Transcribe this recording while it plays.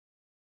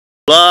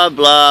Blah,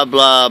 blah,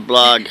 blah,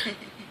 blog.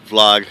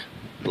 Vlog,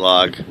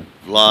 blog,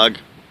 vlog,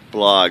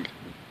 blog.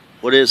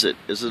 What is it?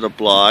 Is it a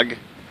blog?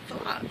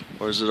 Vlog.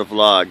 Or is it a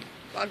vlog?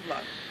 Vlog.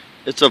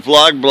 It's a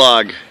vlog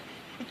blog.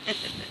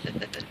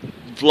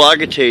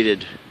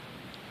 Vlogicated.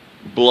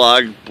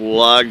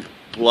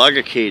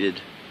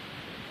 Vlogicated.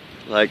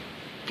 Like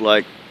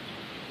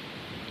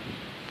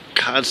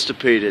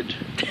constipated.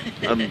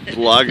 I'm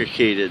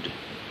vlogicated.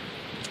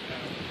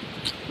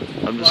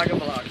 I'm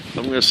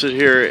gonna sit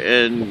here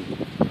and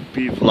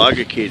be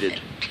vlogicated.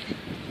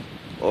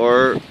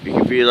 Or you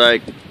could be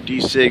like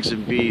D6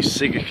 and be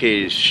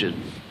sigication.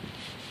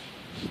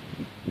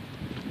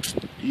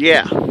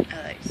 Yeah.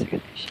 I like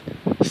Signation.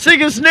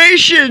 Sigas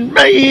Nation,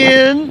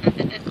 man!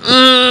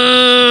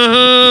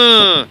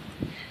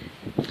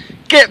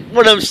 Get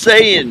what I'm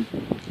saying.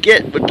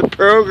 Get with the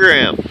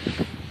program.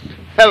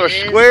 Have a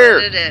square.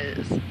 It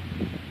is.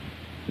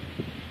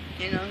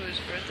 You know whose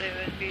birthday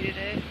would be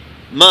today?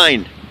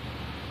 Mine.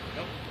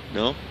 Nope.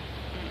 No?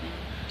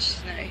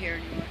 She's not here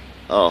anymore.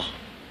 Oh.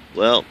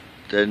 Well,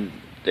 then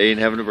they ain't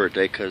having a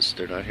birthday because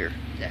they're not here.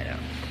 I know.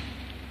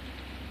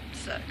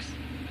 Sucks.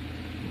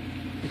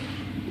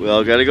 We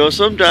all gotta go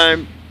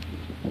sometime.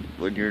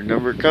 When your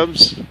number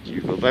comes,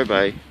 you go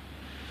bye-bye.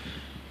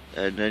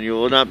 And then you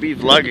will not be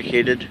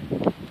vlogicated.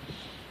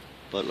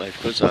 But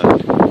life goes on.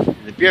 And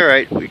it'll be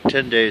alright. Week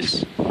 10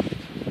 days.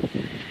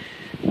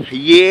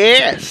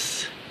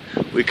 Yes!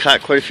 We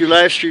caught quite a few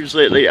live streams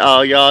lately,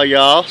 all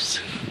y'all.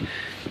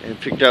 And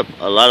picked up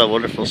a lot of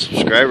wonderful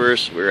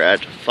subscribers. We're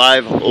at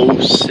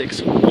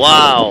 506.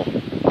 Wow!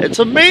 It's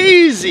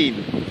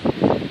amazing!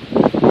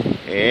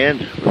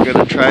 And we're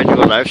going to try and do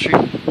a live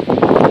stream.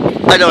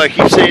 I know I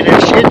keep saying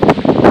that shit,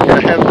 and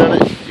I haven't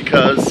done it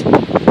because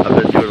I've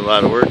been doing a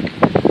lot of work.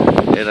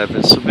 And I've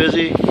been so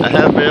busy, I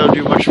haven't been able to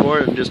do much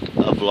more than just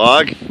a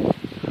vlog.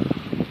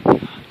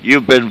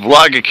 You've been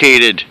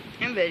vlogicated.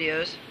 And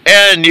videos.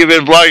 And you've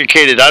been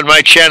vlogicated on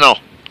my channel.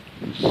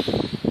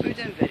 We've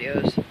done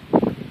videos.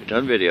 We've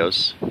done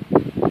videos.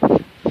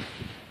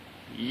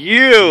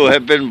 You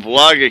have been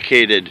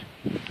vlogicated.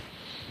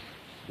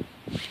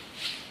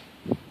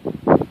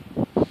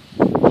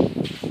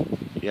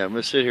 Yeah, I'm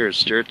going to sit here and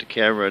stare at the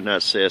camera and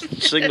not say a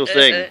single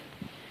thing.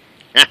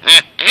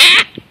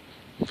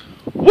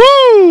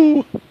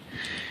 Woo!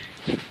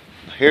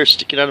 My hair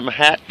sticking out of my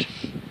hat.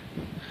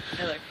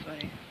 I look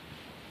funny.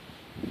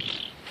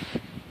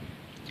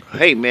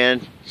 Hey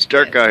man, it's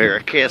dark out here.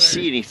 I can't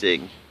see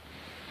anything.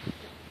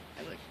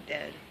 I look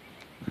dead.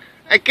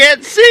 I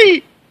can't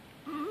see!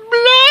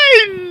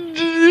 Blind!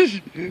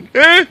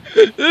 I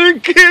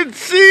can't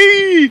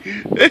see! I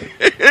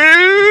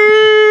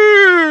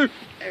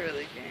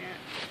really can't.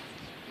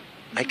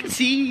 I can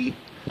see.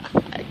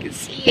 I can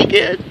see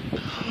again.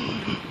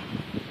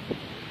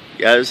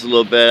 Yeah, this is a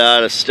little bit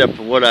out of step of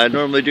what I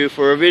normally do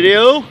for a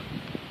video.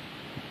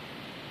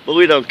 But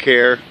we don't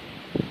care.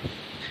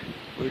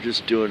 We're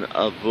just doing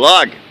a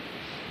vlog.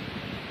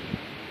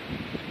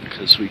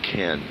 Because we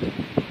can.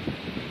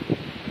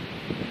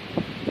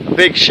 A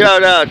big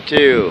shout out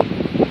to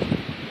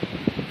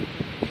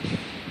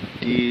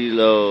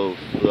D-Lo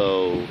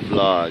Flow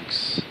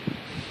Vlogs,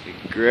 the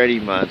Granny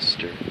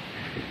Monster,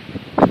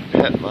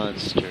 Pet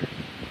Monster,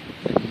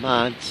 and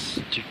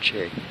Monster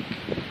Chick.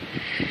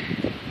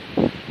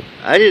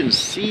 I didn't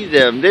see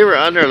them. They were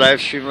on their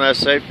live stream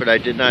last night, but I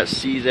did not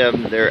see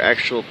them, their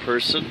actual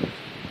person.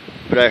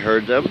 But I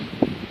heard them,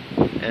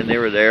 and they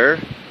were there,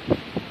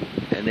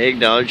 and they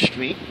acknowledged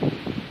me.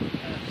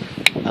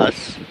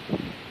 Us.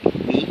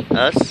 Me.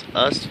 Us.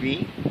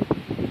 Me.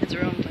 It's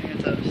our own thing.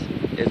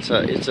 It's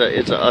us. It's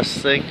a us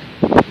thing.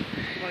 Well,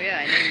 yeah,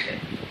 I named it.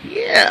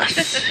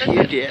 Yes,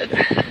 you did.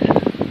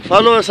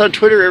 Follow us on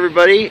Twitter,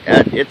 everybody,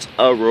 at It's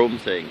a Rome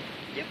Thing.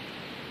 Yep.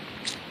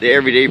 The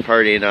everyday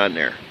part ain't on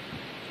there.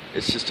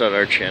 It's just on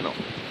our channel.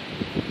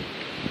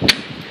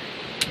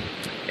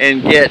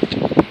 And get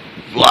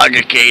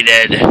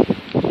vlogicated.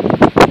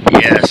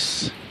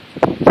 Yes.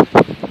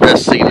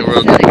 Best thing in the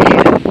world to be.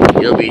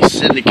 You'll be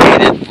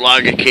syndicated,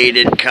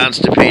 vlogicated,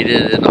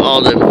 constipated, and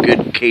all them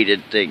good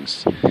cated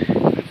things.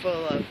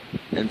 Full of.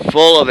 And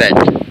full of it.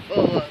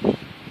 Full of.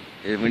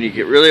 And when you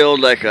get really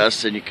old like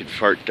us, then you can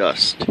fart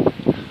dust.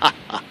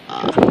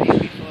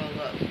 Baby full of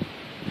love.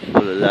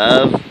 Full of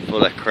love,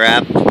 full of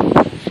crap,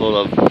 full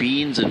of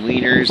beans and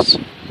wieners.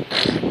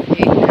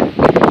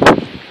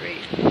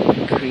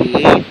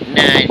 Create,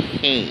 not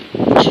hate.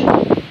 Do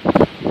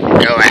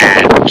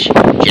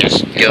it.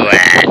 Just do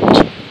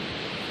it.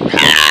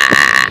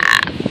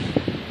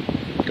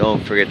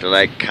 Don't forget to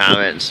like,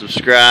 comment, and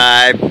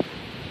subscribe.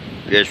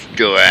 Just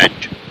do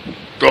it.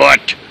 Do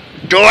it.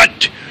 Do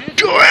it.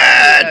 Do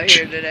it. Out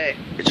here today.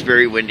 It's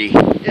very windy.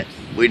 Yes.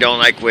 We don't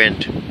like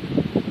wind.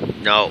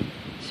 No.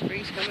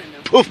 Spring's coming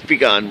though. Poof, be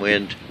gone,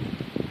 wind.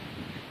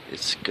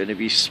 It's gonna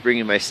be spring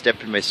in my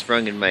step and my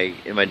sprung in my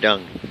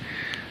dung.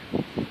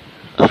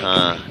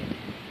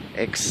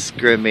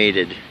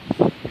 Excremated.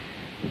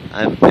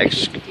 I'm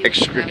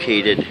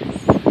excrecated.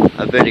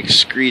 I've been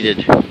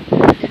excreted.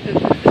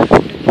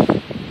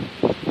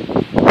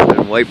 I've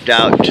been wiped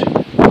out.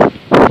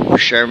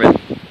 Sherman.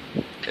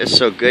 It's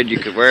so good you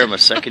could wear them a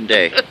second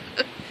day.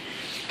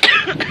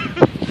 No.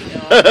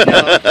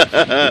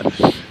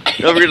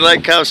 Don't forget to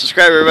like, comment,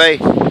 subscribe, everybody.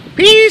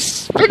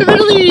 Peace from the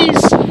Middle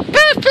East.